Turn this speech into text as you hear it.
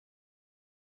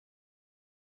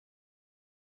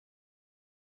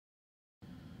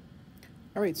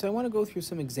All right, so I want to go through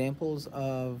some examples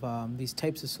of these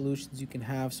types of solutions you can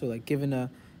have. So like given a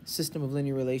system of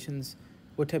linear relations,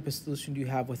 what type of solution do you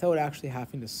have without actually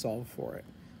having to solve for it?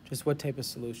 Just what type of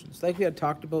solutions? Like we had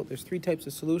talked about, there's three types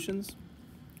of solutions.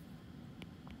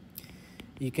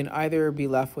 You can either be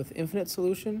left with infinite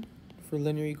solution for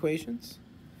linear equations.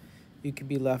 You can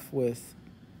be left with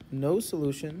no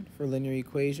solution for linear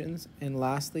equations. And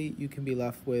lastly, you can be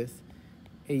left with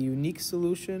a unique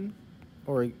solution,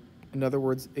 or in other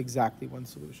words, exactly one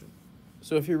solution.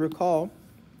 So if you recall,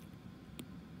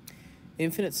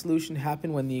 infinite solution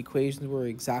happened when the equations were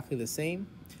exactly the same.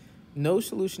 No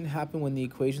solution happened when the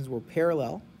equations were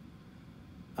parallel,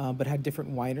 but had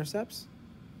different y-intercepts,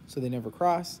 so they never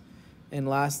cross. And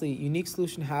lastly, unique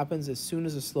solution happens as soon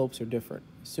as the slopes are different.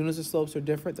 As soon as the slopes are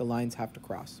different, the lines have to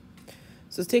cross.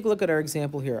 So let's take a look at our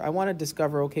example here. I want to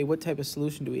discover, okay, what type of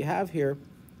solution do we have here?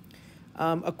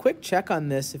 A quick check on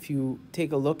this, if you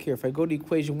take a look here, if I go to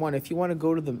equation 1, if you want to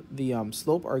go to the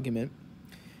slope argument,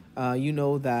 you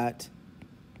know that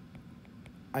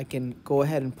I can go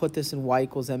ahead and put this in y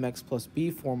equals mx plus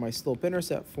b form, my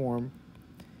slope-intercept form.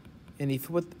 And if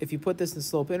you put this in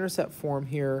slope-intercept form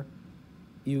here,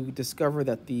 you discover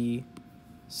that the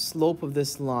slope of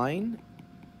this line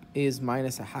is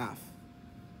minus a half.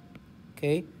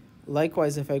 Okay?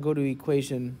 Likewise, if I go to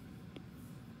equation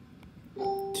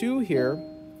 2 here,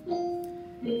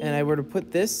 and I were to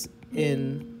put this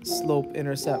in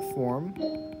slope-intercept form,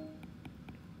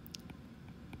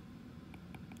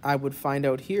 I would find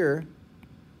out here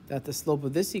that the slope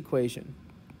of this equation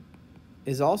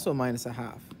is also minus a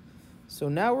half. So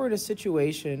now we're in a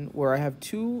situation where I have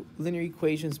two linear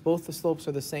equations, both the slopes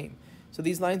are the same. So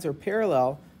these lines are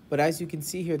parallel, but as you can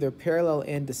see here, they're parallel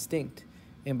and distinct.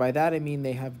 And by that I mean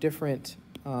they have different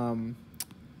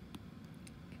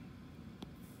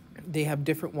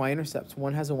y-intercepts.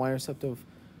 One has a y-intercept of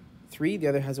 3, the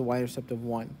other has a y-intercept of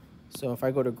 1. So if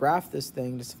I go to graph this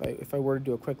thing, just if I were to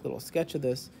do a quick little sketch of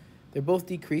this, they're both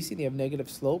decreasing, they have negative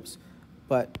slopes,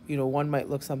 but you know, one might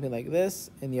look something like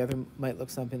this and the other might look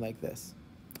something like this.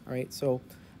 All right, so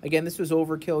again, this was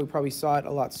overkill. We probably saw it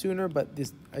a lot sooner, but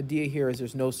this idea here is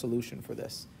there's no solution for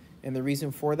this. And the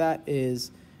reason for that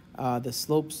is the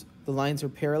slopes, the lines are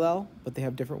parallel, but they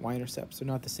have different y-intercepts. They're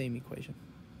not the same equation.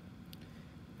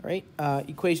 All right,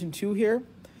 equation 2 here.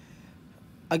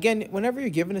 Again, whenever you're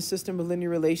given a system of linear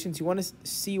relations, you want to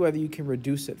see whether you can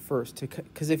reduce it first.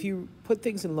 Because if you put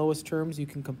things in lowest terms, you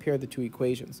can compare the two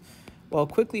equations. Well,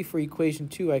 quickly for equation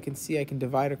 2, I can see I can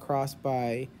divide across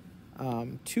by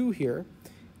 2 here.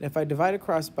 And if I divide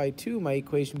across by 2, my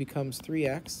equation becomes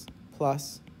 3x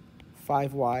plus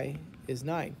 5y is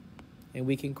 9. And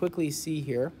we can quickly see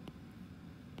here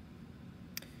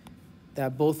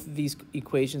that both of these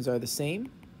equations are the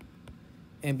same.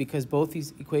 And because both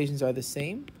these equations are the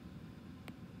same,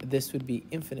 this would be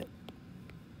infinite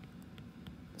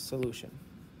solution.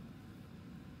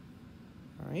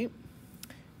 All right.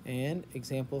 And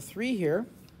example 3 here.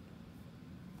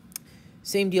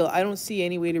 Same deal. I don't see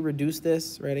any way to reduce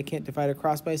this, right? I can't divide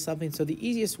across by something. So the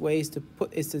easiest way is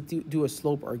to do a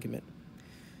slope argument.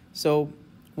 So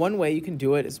one way you can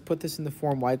do it is put this in the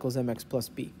form y equals mx plus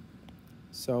b.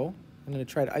 So I'm going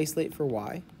to try to isolate for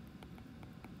y.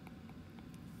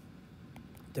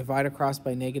 Divide across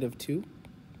by negative 2.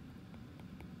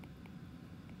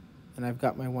 And I've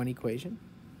got my one equation.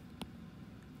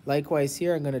 Likewise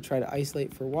here, I'm going to try to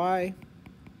isolate for y.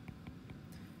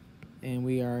 And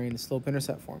we are in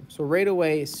slope-intercept form. So right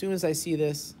away, as soon as I see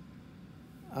this,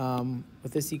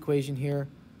 with this equation here,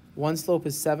 one slope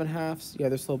is 7/2, the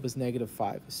other slope is negative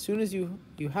 5. As soon as you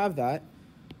have that,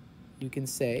 you can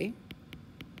say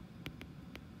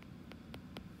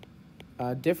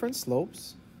different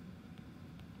slopes,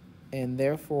 and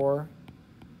therefore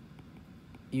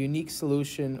unique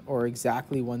solution or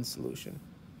exactly one solution.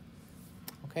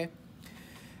 Okay?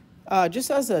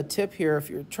 Just as a tip here, if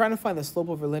you're trying to find the slope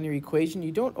of a linear equation,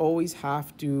 you don't always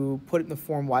have to put it in the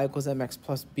form y equals mx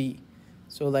plus b.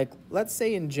 So like, let's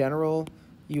say in general,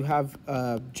 you have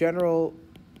a general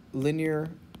linear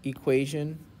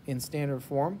equation in standard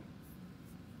form.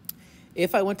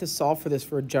 If I went to solve for this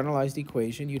for a generalized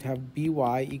equation, you'd have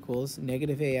by equals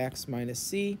negative ax minus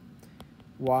c,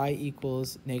 y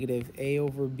equals negative a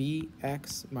over b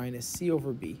x minus c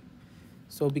over b.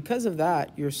 So because of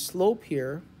that, your slope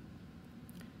here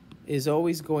is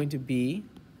always going to be,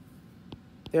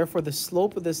 therefore the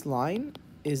slope of this line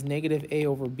is negative a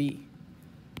over b.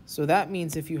 So that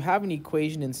means if you have an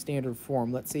equation in standard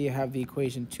form, let's say you have the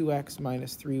equation 2x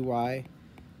minus 3y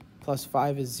plus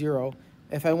 5 is 0.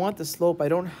 If I want the slope, I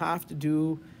don't have to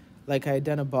do like I had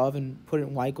done above and put it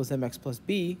in y equals mx plus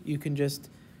b. You can just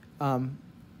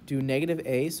do do negative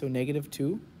a, so negative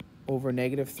 2, over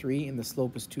negative 3, and the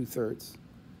slope is 2/3.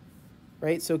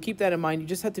 Right? So keep that in mind. You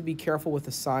just have to be careful with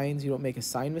the signs. You don't make a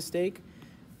sign mistake.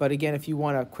 But again, if you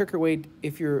want a quicker way,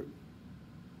 if your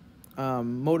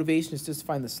motivation is just to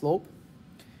find the slope,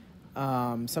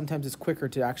 sometimes it's quicker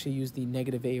to actually use the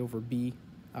negative a over b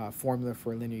formula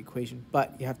for a linear equation.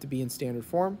 But you have to be in standard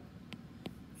form,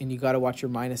 and you got to watch your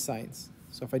minus signs.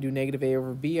 So if I do negative a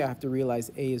over b, I have to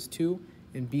realize a is 2,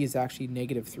 and b is actually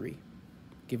negative 3,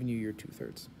 giving you your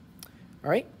 2/3. All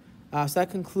right, so that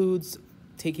concludes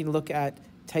taking a look at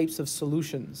types of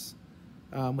solutions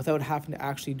without having to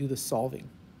actually do the solving.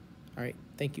 All right,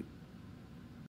 thank you.